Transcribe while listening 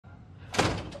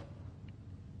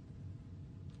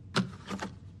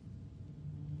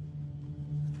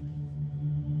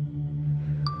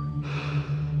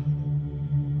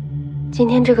今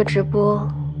天这个直播，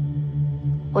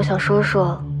我想说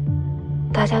说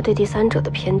大家对第三者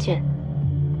的偏见。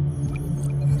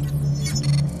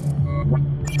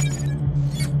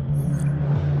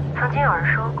曾经有人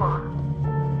说过，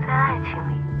在爱情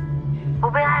里，不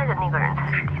被爱的那个人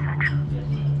才是第三者。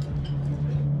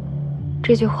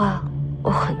这句话我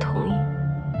很同意。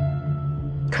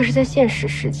可是，在现实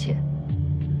世界，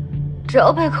只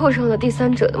要被扣上了第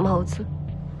三者的帽子，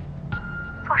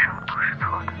做什么都是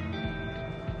错的。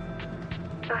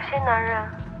有些男人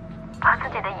把自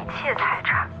己的一切财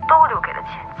产都留给了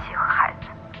前妻和孩子，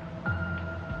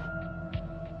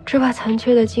只把残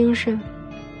缺的精神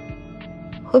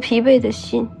和疲惫的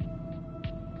心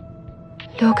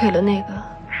留给了那个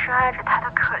深爱着他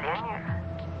的可怜女人。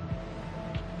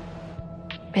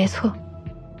没错，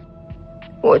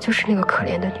我就是那个可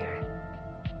怜的女人。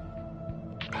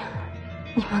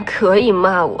你们可以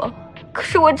骂我，可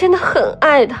是我真的很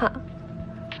爱她，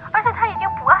而且她已经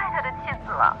不爱他的妻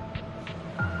子了。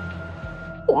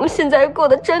我们现在过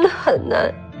得真的很难，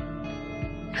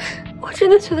我真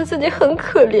的觉得自己很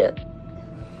可怜。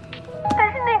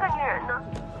但是那个女人呢？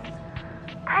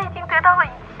她已经得到了一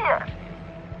切，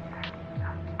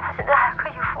她现在还可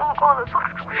以风光的做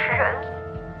主持人，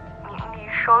名利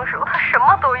双收，她什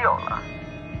么都有了。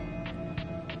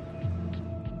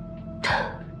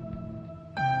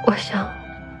我想，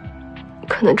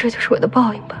可能这就是我的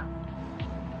报应吧。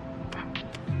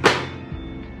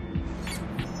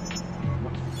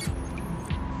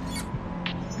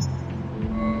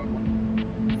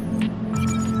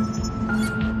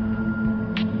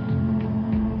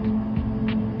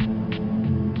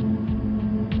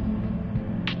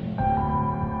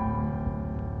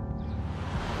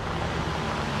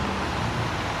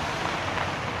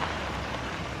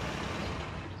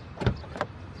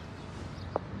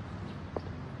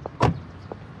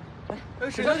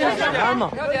沈小姐，安吗？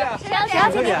沈小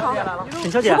姐您好，沈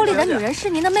小姐，直播里的女人是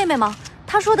您的妹妹吗？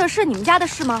她说的是你们家的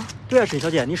事吗？对啊，沈小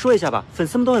姐，您说一下吧，粉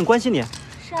丝们都很关心你。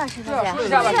是啊，沈小姐，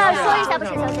是啊，说一下吧，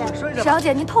沈小姐。沈小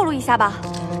姐，您透露一下吧。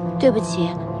对不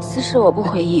起，私事我不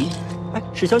回应。哎，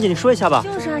沈小姐，你说一下吧。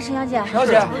就是啊，沈小姐。沈小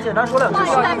姐，你简单说两句。不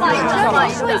好意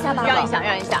思，说一下吧。让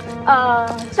一下。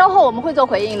稍后我们会做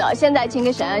回应的，现在请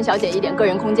给沈安小姐一点个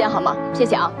人空间好吗？谢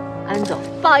谢啊。安总，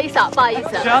不好意思。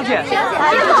沈小姐，别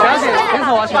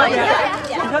走啊，沈小姐，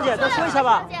沈小姐，再说一下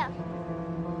吧。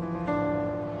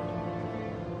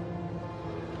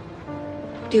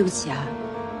对不起啊，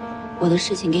我的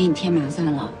事情给你添麻烦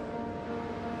了，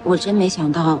我真没想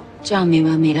到这样没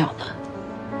完没了的。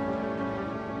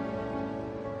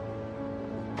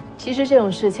其实这种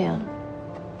事情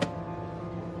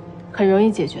很容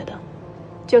易解决的，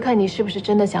就看你是不是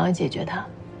真的想要解决它，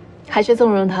还是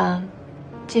纵容它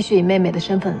继续以妹妹的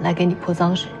身份来给你泼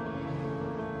脏水。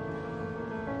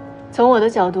从我的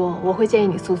角度，我会建议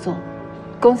你诉讼，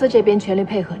公司这边全力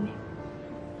配合你。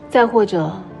再或者，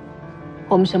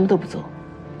我们什么都不做，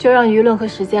就让舆论和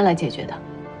时间来解决它。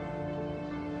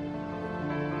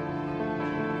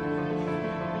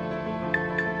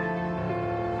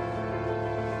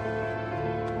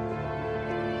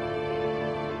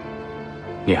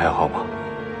你还好吗？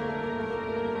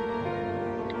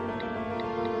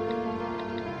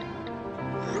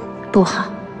不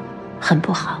好，很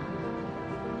不好。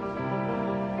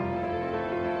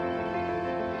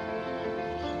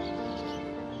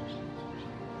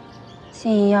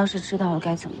心怡要是知道了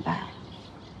该怎么办？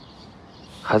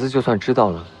孩子就算知道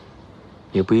了，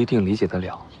也不一定理解得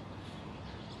了。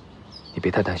你别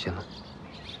太担心了。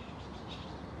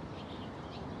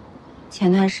前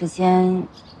段时间，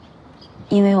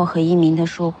因为我和一鸣的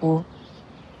疏忽，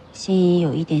心怡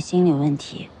有一点心理问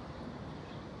题。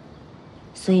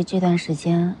所以这段时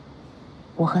间，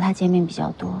我和他见面比较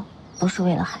多，都是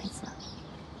为了孩子。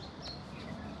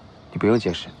你不用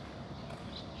解释，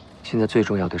现在最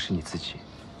重要的是你自己。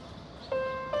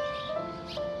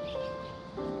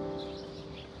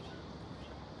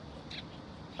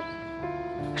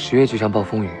10月就像暴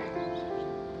风雨，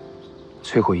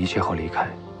摧毁一切后离开，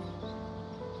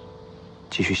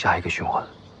继续下一个循环。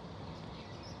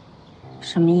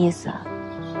什么意思啊？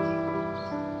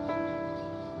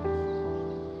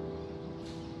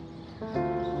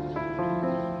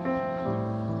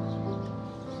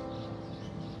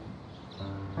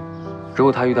如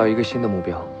果她遇到一个新的目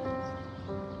标，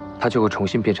她就会重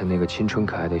新变成那个青春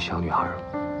可爱的小女孩，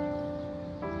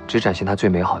只展现她最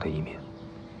美好的一面。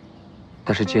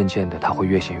但是渐渐的，她会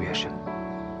越陷越深，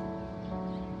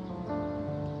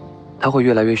她会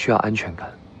越来越需要安全感，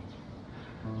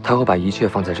她会把一切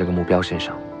放在这个目标身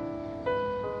上，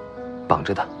绑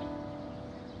着她。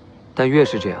但越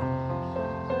是这样，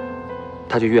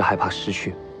她就越害怕失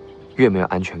去，越没有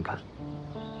安全感，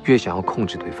越想要控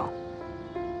制对方，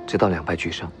直到两败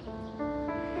俱伤。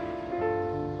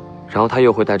然后他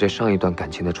又会带着上一段感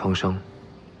情的创伤，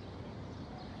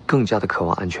更加的渴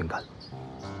望安全感，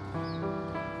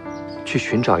去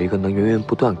寻找一个能源源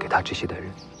不断给他这些的人。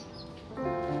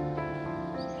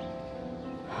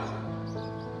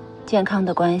健康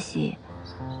的关系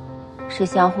是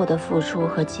相互的付出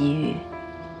和给予，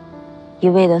一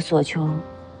味的索求，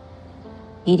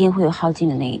一定会有耗尽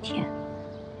的那一天。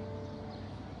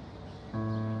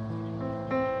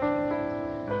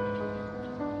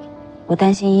我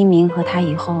担心一鸣和他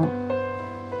以后，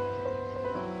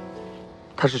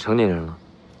他是成年人了，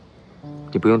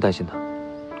你不用担心他，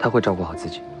他会照顾好自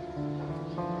己。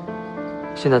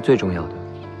现在最重要的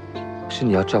是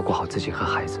你要照顾好自己和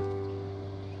孩子。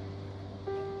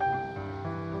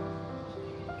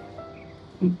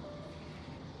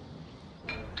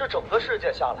这整个事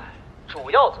件下来，主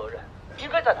要责任应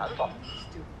该在男方，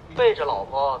背着老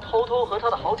婆偷偷和他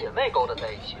的好姐妹勾搭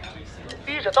在一起，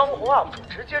逼着当红 UP 主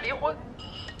直接离婚，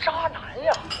渣男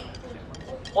呀！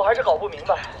我还是搞不明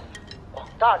白，广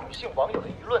大女性网友的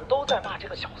舆论都在骂这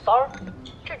个小三儿。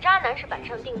这渣男是板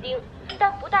上钉钉，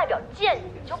但不代表见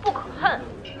女就不可恨。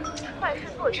坏事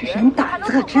做绝，这人胆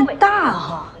子可真大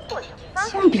哈！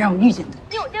千万别让我遇见他。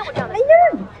你有见过这样的？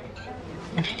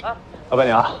老板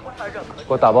娘，给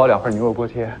我打包2份牛肉锅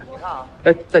贴，你看啊，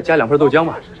哎，再加2份豆浆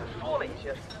吧。说了一些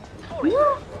什么，做了一些什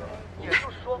么，也就是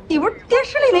说，你不是电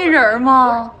视里那人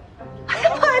吗？哎呀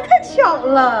妈呀，太巧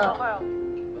了！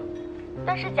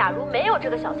但是假如没有这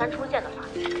个小三出现的话，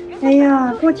哎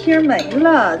呀，锅贴没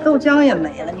了，豆浆也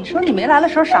没了。你说你没来的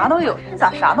时候啥都有，这咋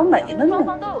啥都没了呢？双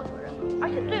方都有责任，而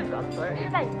且最主要的责任是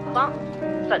在女方，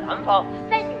在男方，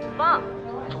在女方，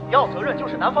主要责任就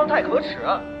是男方太可耻，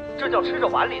这叫吃着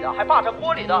碗里的还霸占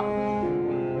锅里的。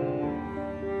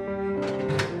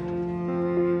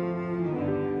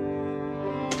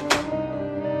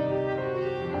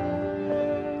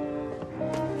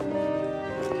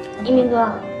一鸣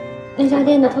哥，那家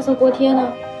店的特色锅贴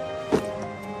呢？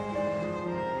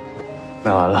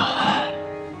卖完了。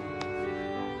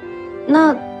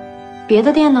那别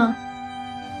的店呢？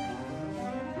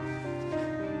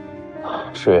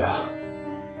师爷，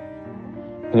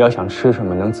你要想吃什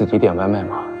么，能自己点外卖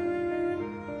吗？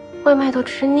外卖都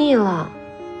吃腻了，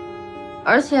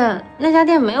而且那家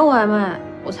店没有外卖，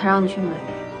我才让你去买。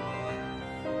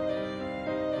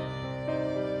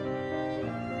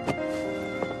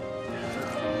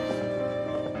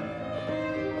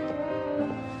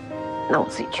那我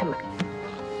自己去买。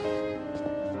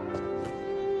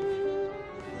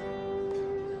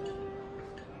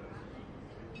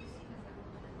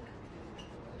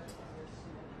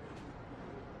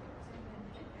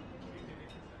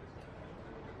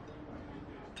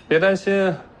别担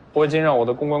心，我已经让我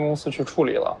的公关公司去处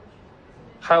理了。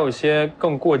还有一些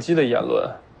更过激的言论，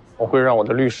我会让我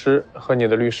的律师和你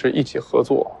的律师一起合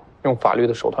作，用法律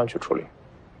的手段去处理。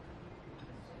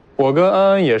我跟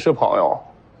安安也是朋友，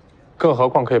更何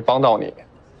况可以帮到你，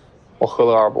我何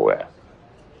乐而不为？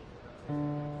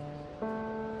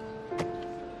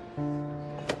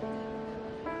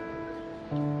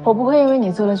我不会因为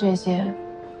你做了这些，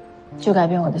就改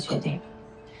变我的决定。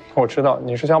我知道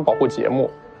你是想保护节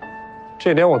目，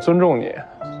这点我尊重你。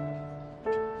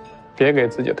别给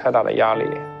自己太大的压力，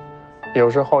有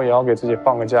时候也要给自己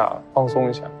放个假，放松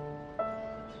一下。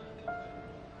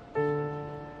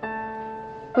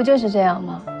不就是这样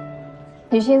吗？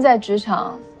女性在职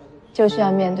场就是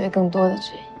要面对更多的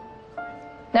质疑。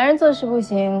男人做事不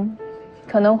行，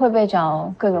可能会被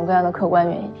找各种各样的客观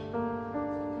原因，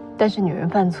但是女人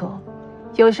犯错，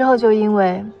有时候就因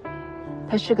为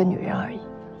她是个女人而已。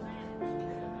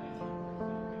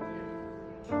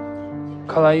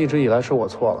看来一直以来是我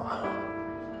错了，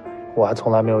我还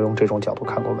从来没有用这种角度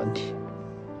看过问题。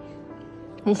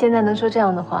你现在能说这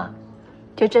样的话，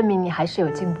就证明你还是有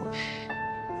进步的。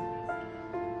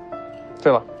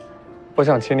对了，我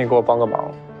想请你给我帮个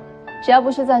忙。只要不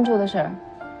是赞助的事儿，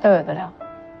都有得了。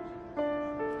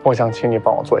我想请你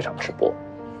帮我做一场直播。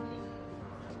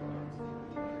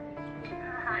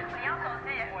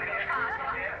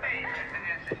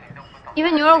一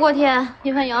份牛肉锅贴，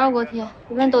一份羊肉锅贴，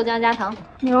一份豆浆加糖。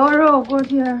牛肉锅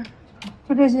贴，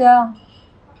就这些啊？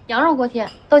羊肉锅贴，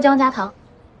豆浆加糖。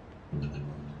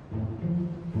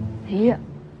哎呀，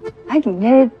哎，你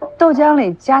那豆浆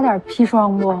里加点砒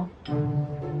霜不？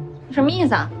什么意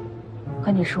思啊？我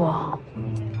跟你说，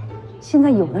现在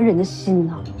有的人的心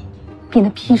呢，比那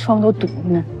砒霜都毒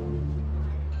呢。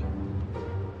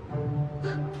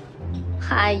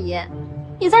阿姨，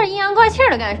你在这阴阳怪气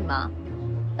的干什么？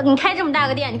你开这么大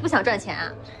个店，你不想赚钱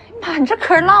啊？妈，你这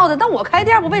嗑唠的，但我开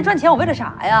店不为赚钱，我为了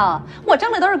啥呀？我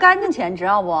挣的都是干净钱，知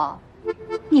道不？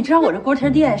你知道我这锅贴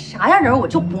店啥样人我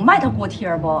就不卖他锅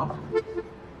贴不？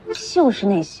就是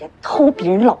那些偷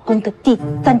别人老公的第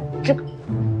三者。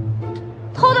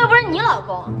偷的又不是你老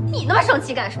公，你那么生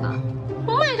气干什么？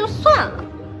不卖就算了，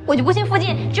我就不信附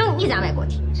近只有你一家卖锅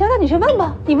贴。行，那你去问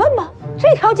吧，你问吧。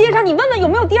这条街上你问问有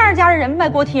没有第二家的人卖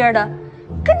锅贴的。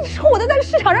跟你说，我都在这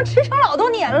市场上驰骋老多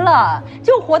年了，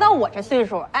就活到我这岁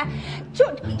数，哎，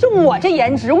就我这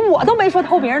颜值，我都没说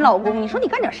偷别人老公。你说你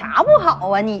干点啥不好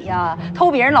啊你呀？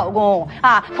偷别人老公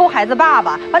啊，偷孩子爸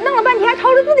爸，完弄了半天还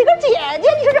偷了自己个姐姐，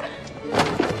你说这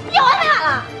有完没完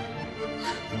了？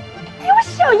哎呦，我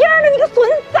小样的，你个损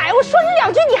仔！我说你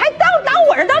两句，你还当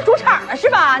我这当主场了是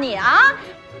吧？你啊！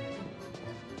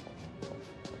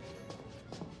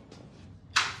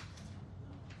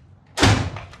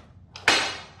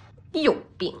有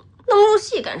病，那么入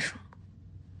戏干什么？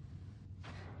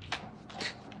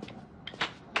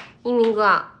一鸣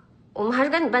哥，我们还是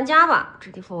赶紧搬家吧，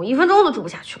这地方我1分钟都住不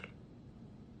下去了。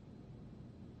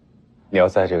你要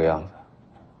再这个样子，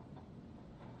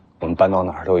我们搬到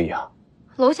哪儿都一样。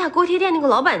楼下锅贴店那个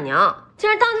老板娘竟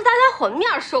然当着大家混面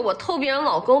说我偷别人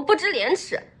老公不知廉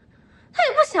耻，她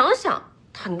也不想想，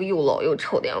她那个又老又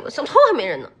丑的样子，想偷还没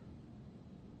人呢。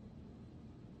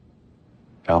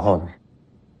然后呢？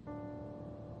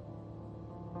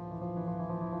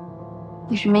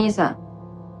你什么意思？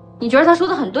你觉得他说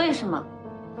的很对是吗？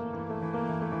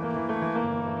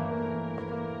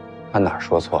他哪儿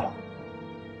说错了？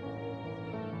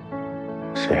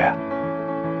石月，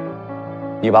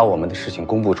你把我们的事情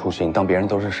公布出去，你当别人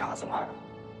都是傻子吗？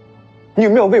你有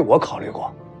没有为我考虑过？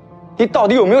你到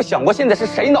底有没有想过，现在是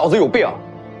谁脑子有病？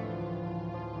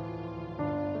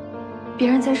别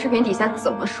人在视频底下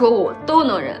怎么说我都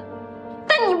能忍，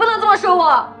但你不能这么说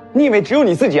我。你以为只有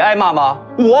你自己挨骂吗？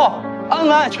我、安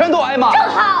安全都挨骂。正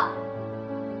好，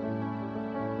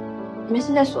你们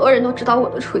现在所有人都知道我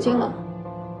的处境了。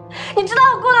你知道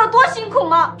我过得有多辛苦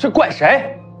吗？这怪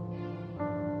谁？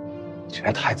你真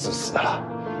的太自私了，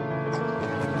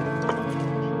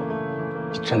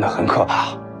你真的很可怕。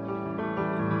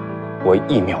我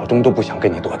1秒钟都不想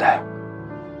跟你多待。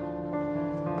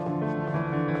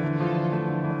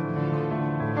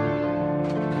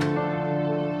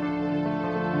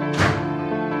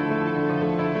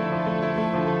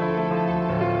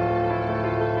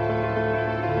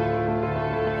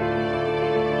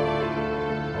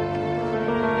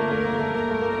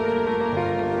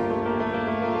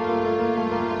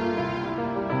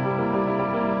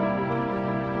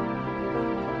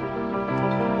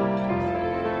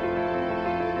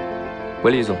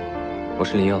喂，李总，我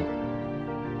是林耀。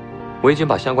我已经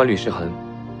把相关律师函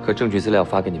和证据资料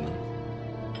发给你们了。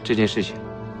这件事情，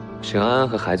沈安安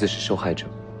和孩子是受害者。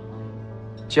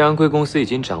既然贵公司已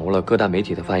经掌握了各大媒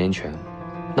体的发言权，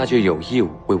那就有义务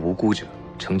为无辜者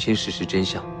澄清事实真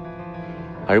相，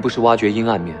而不是挖掘阴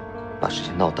暗面，把事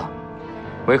情闹大。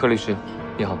喂，何律师，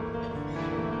你好。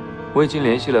我已经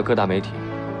联系了各大媒体，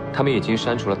他们已经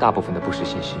删除了大部分的不实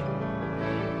信息。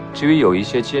至于有一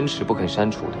些坚持不肯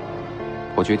删除的，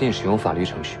我决定使用法律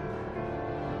程序。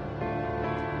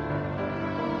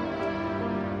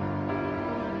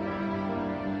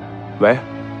喂，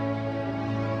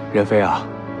任飞啊，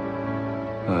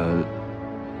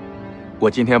我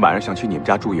今天晚上想去你们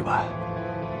家住一晚，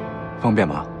方便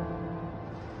吗？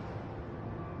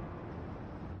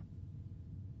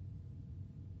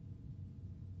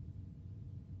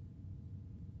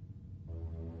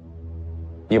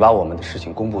你把我们的事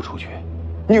情公布出去，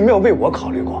你有没有为我考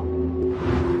虑过？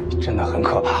你真的很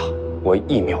可怕，我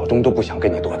1秒钟都不想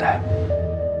跟你多待。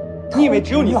你以为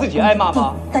只有你自己挨骂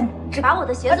吗？把我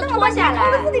的鞋子脱下来！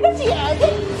我的个姐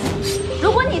姐！如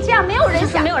果你这样，没有人就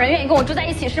是没有人愿意跟我住在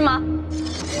一起，是吗？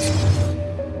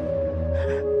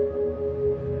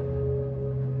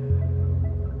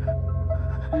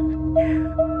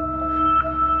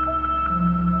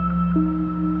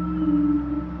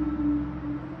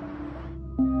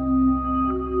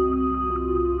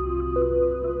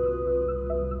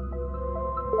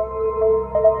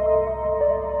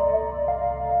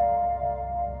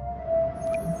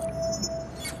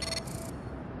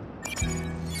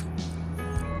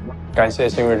感谢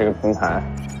新锐这个平台。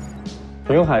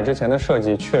云海之前的设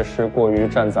计确实过于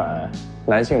站在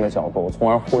男性的角度，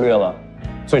从而忽略了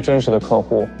最真实的客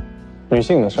户女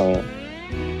性的声音。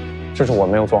这是我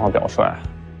没有做好表率，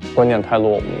观念太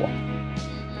落伍，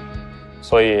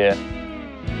所以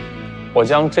我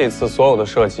将这次所有的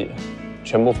设计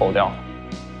全部否掉。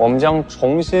我们将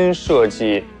重新设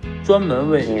计专门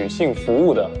为女性服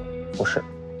务的服饰。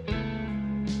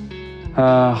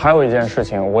还有一件事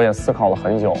情，我也思考了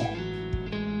很久。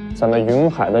咱们云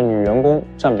海的女员工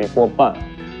占比过半，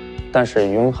但是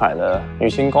云海的女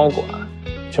性高管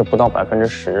却不到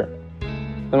10%。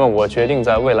那么我决定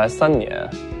在未来3年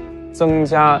增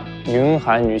加云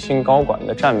海女性高管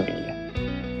的占比。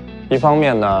一方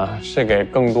面呢，是给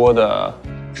更多的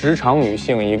职场女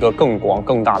性一个更广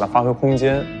更大的发挥空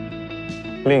间；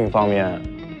另一方面，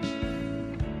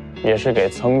也是给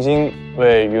曾经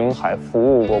为云海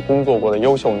服务过、工作过的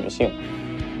优秀女性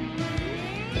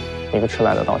一个迟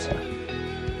来的道歉。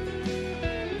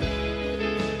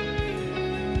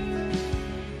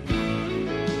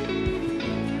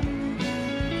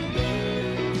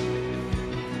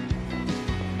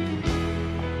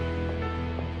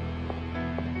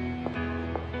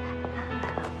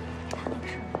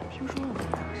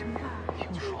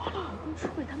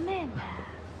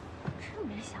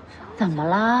怎么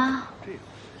啦？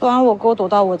昨晚我哥躲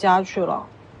到我家去了。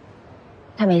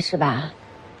他没事吧？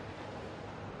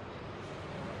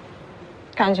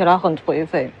看起来很颓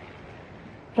废，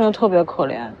真的特别可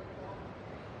怜。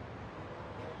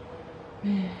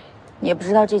也不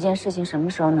知道这件事情什么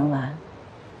时候能完。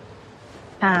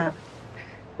啊，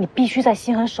你必须再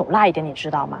心狠手辣一点，你知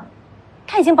道吗？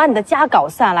他已经把你的家搞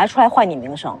散了，还出来坏你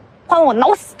名声，换我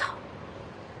挠死他！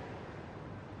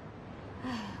哎，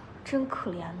真可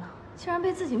怜呐，竟然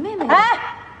被自己妹妹……哎，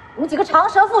你们几个长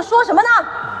舌妇说什么呢？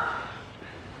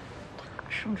他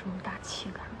生这么大气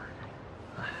干嘛？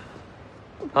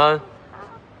安，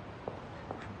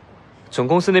总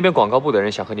公司那边广告部的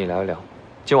人想和你聊一聊，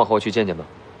今晚和我去见见吧。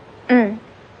嗯。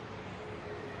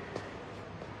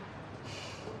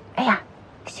哎呀，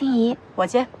心怡，我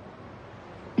接。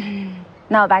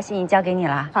那我把心怡交给你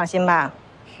了。放心吧，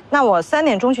那我3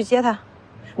点钟去接他，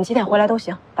你几点回来都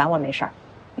行，反正我没事儿。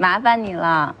麻烦你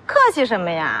了。客气什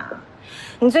么呀？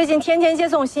你最近天天接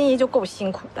送心怡就够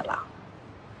辛苦的了。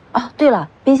哦，对了，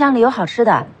冰箱里有好吃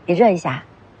的，你热一下。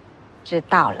知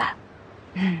道了。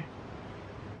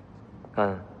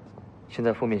安，现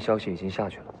在负面消息已经下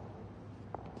去了。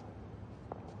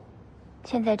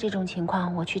现在这种情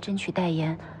况，我去争取代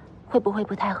言，会不会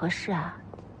不太合适啊？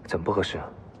怎么不合适啊？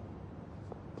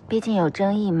毕竟有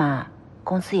争议嘛，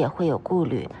公司也会有顾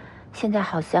虑。现在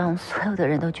好像所有的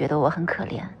人都觉得我很可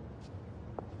怜。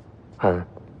安，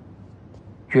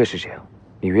越是这样，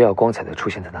你越要光彩的出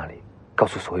现在那里，告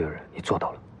诉所有人你做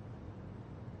到了。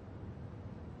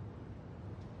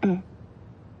嗯。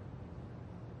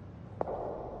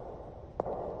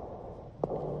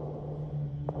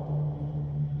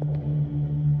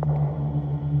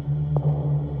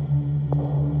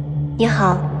你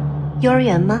好，幼儿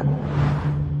园吗？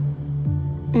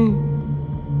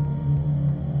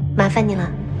麻烦你了。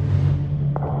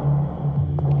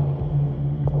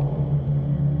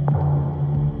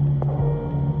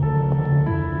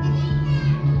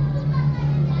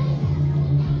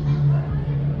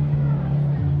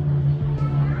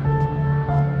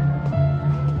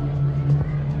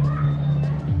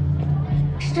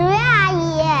10月阿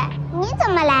姨，你怎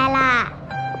么来啦？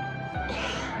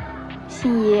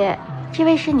心怡，这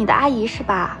位是你的阿姨是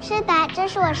吧？是的，这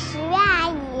是我10月阿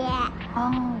姨。哦，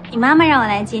你妈妈让我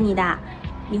来接你的，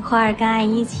一会儿跟阿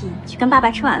姨一起去跟爸爸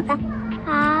吃晚饭。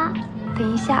好，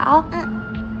等一下啊。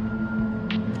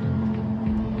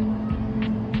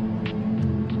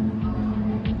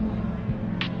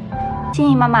心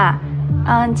怡妈妈，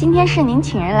今天是您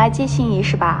请人来接心怡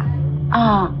是吧？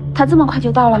啊，她这么快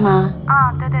就到了吗？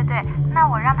对对对，那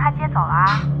我让她接走了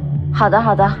啊。好的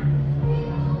好的。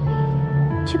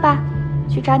去吧，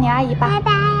去找你阿姨吧。拜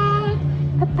拜，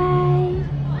拜拜。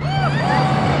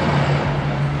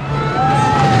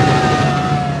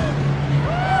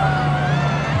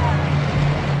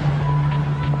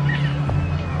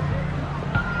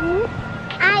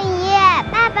阿姨，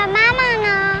爸爸妈妈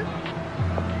呢？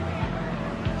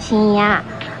心怡啊，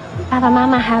爸爸妈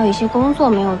妈还有一些工作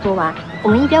没有做完，我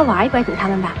们一边玩一边等他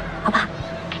们吧，好不好？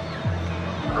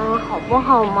好不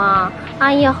好嘛？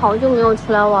阿姨也好久没有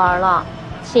出来玩了，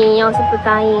心怡要是不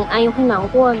答应，阿姨会难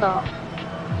过的。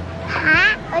好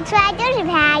啊，我出来就是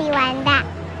陪阿姨玩的。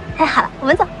太好了，我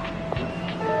们走。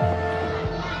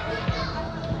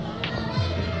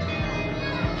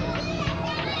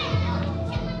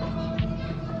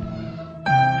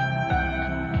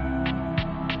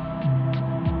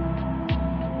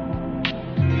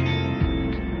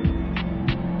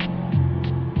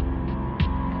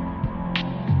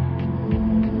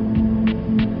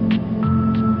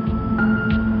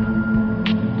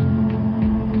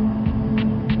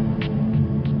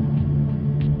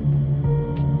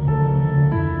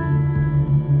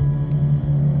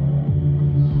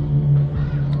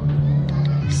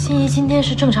心怡今天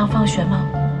是正常放学吗？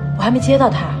我还没接到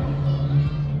她。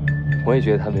我也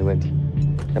觉得他没问题。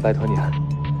那拜托你了。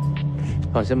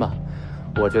放心吧，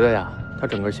我觉得呀，他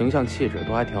整个形象气质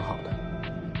都还挺好的。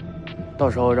到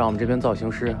时候让我们这边造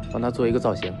型师帮他做一个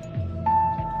造型。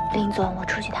林总，我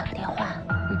出去打个电话。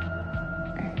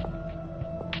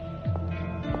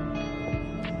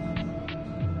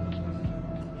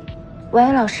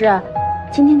喂，老师，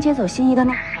今天接走心仪的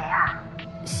那是谁啊？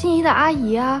心仪的阿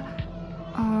姨啊，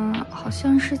好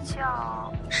像是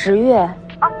叫10月。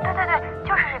哦，对对对，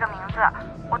就是这个名字。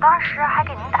我当时还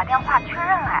给您打电话确认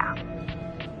了呀。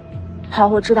好，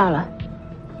我知道了。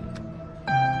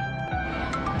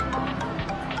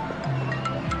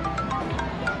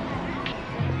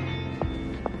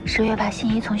10月把心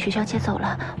仪从学校接走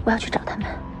了，我要去找他们。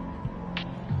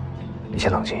你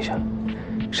先冷静一下，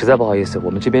实在不好意思，我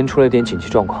们这边出了点紧急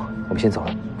状况，我们先走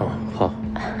了。哦，好，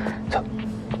走。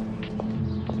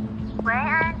喂，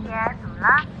安姐，怎么了？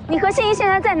你和心仪现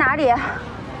在在哪里？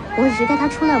我只是带她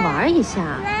出来玩一下，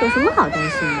有什么好担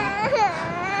心的？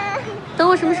等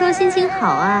我什么时候心情好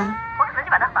啊？我可能就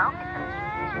把她还回去。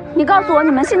你告诉我你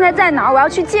们现在在哪儿，我要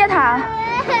去接她。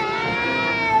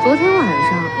昨天晚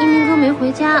上一鸣哥没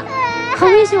回家，还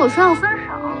威胁我说要分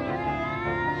手。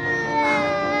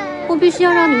我必须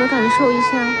要让你们感受一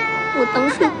下我当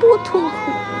时有多痛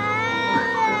苦。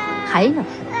还有，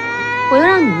我要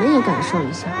让你们也感受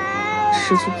一下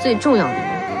失去最重要的人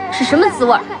是什么滋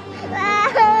味。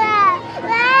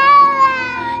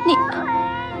你，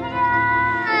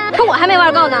可我还没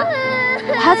玩够呢，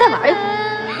我还要再玩一会儿。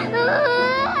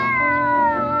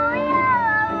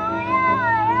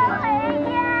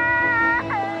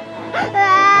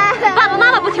爸爸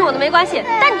妈妈不听我的没关系，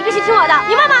但你必须听我的，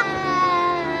明白吗？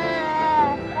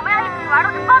我们要一起玩到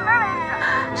这关门为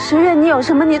止。10月，你有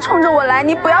什么你冲着我来，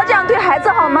你不要这样对孩子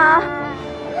好吗？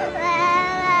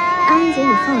安安姐，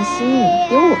你放心，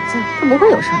有我在，他不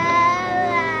会有事的。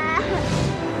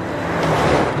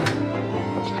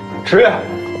10月，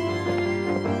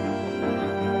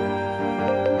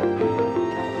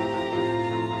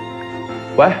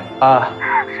喂啊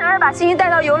10月把心仪带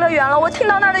到游乐园了，我听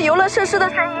到那儿的游乐设施的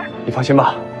声音。你放心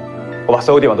吧，我把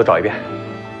所有地方都找一遍。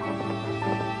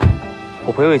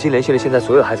我朋友已经联系了现在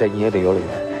所有还在营业的游乐园，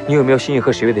你有没有心仪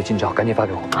和10月的近照？赶紧发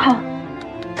给我。好。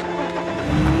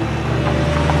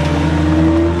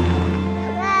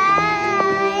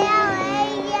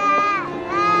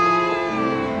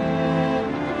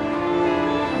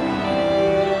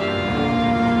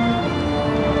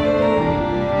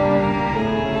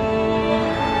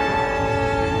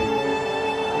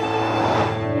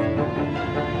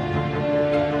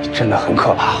真的很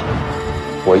可怕，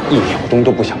我1秒钟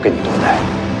都不想跟你多待。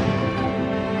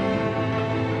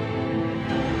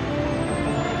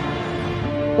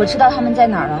我知道他们在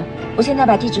哪儿了，我现在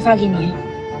把地址发给你。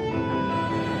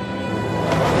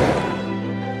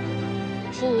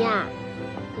心仪啊，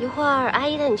一会儿阿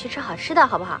姨带你去吃好吃的，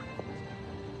好不好？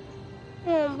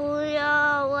我不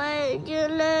要，我已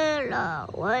经累了，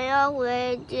我要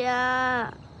回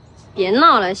家。别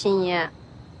闹了，心仪。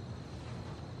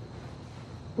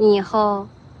你以后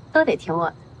都得听我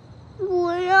的。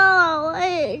不要，我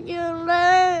已经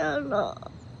累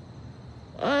了，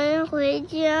我要回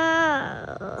家。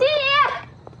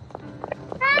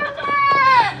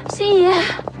心仪，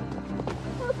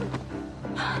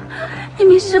你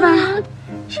没事吧？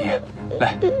心仪，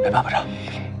来爸爸这。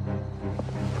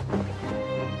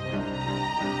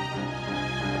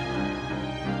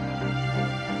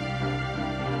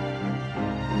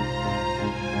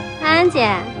安安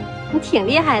姐，你挺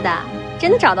厉害的，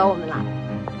真的找到我们了。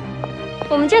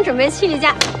我们正准备去一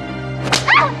家。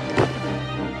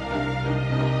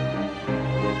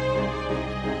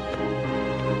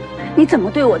你怎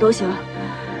么对我都行，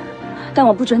但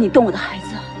我不准你动我的孩子。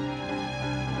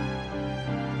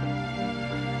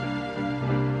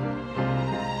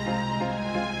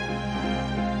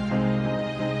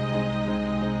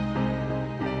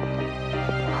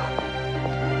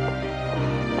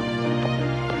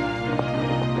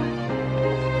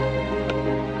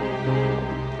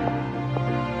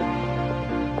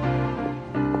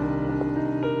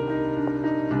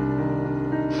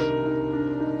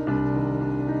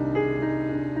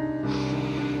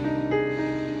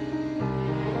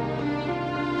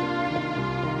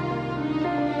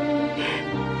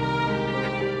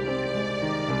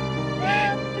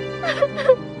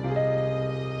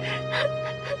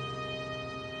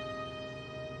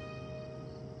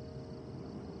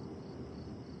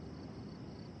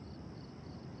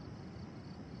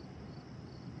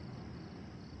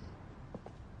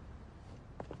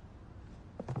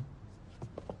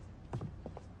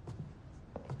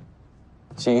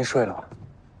心仪睡了吗？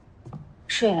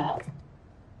睡了。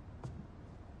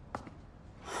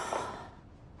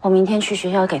我明天去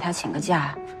学校给他请个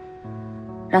假，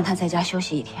让他在家休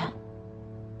息1天。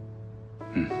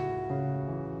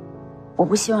我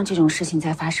不希望这种事情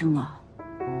再发生了，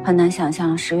很难想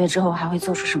象10月之后还会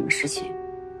做出什么事情。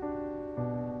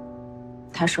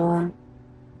他说，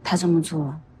他这么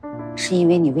做，是因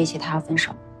为你威胁他要分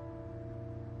手。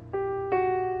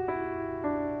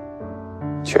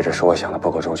确实是我想的不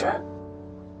够周全。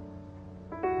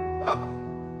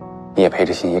你也陪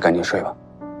着心怡赶紧睡吧，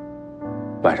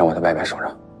晚上我在外边守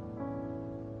着。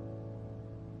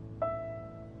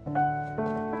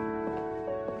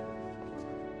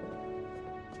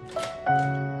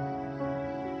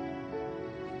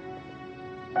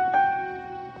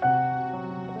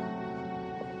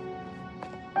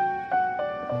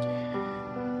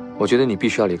我觉得你必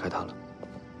须要离开他了。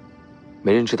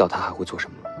没人知道他还会做什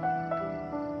么。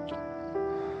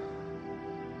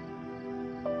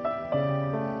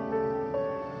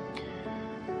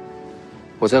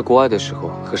我在国外的时候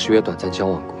和10月短暂交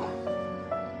往过，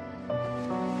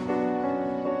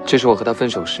这是我和他分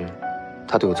手时，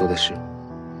他对我做的事。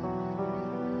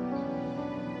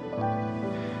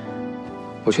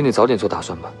我劝你早点做打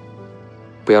算吧，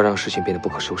不要让事情变得不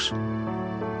可收拾。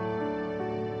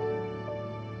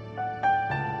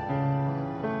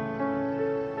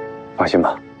放心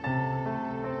吧，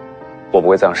我不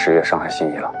会再让10月伤害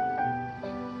心怡了。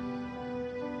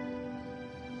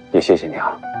也谢谢你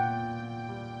啊，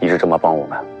一直这么帮我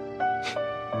们。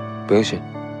不用谢，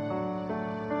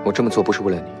我这么做不是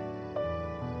为了你。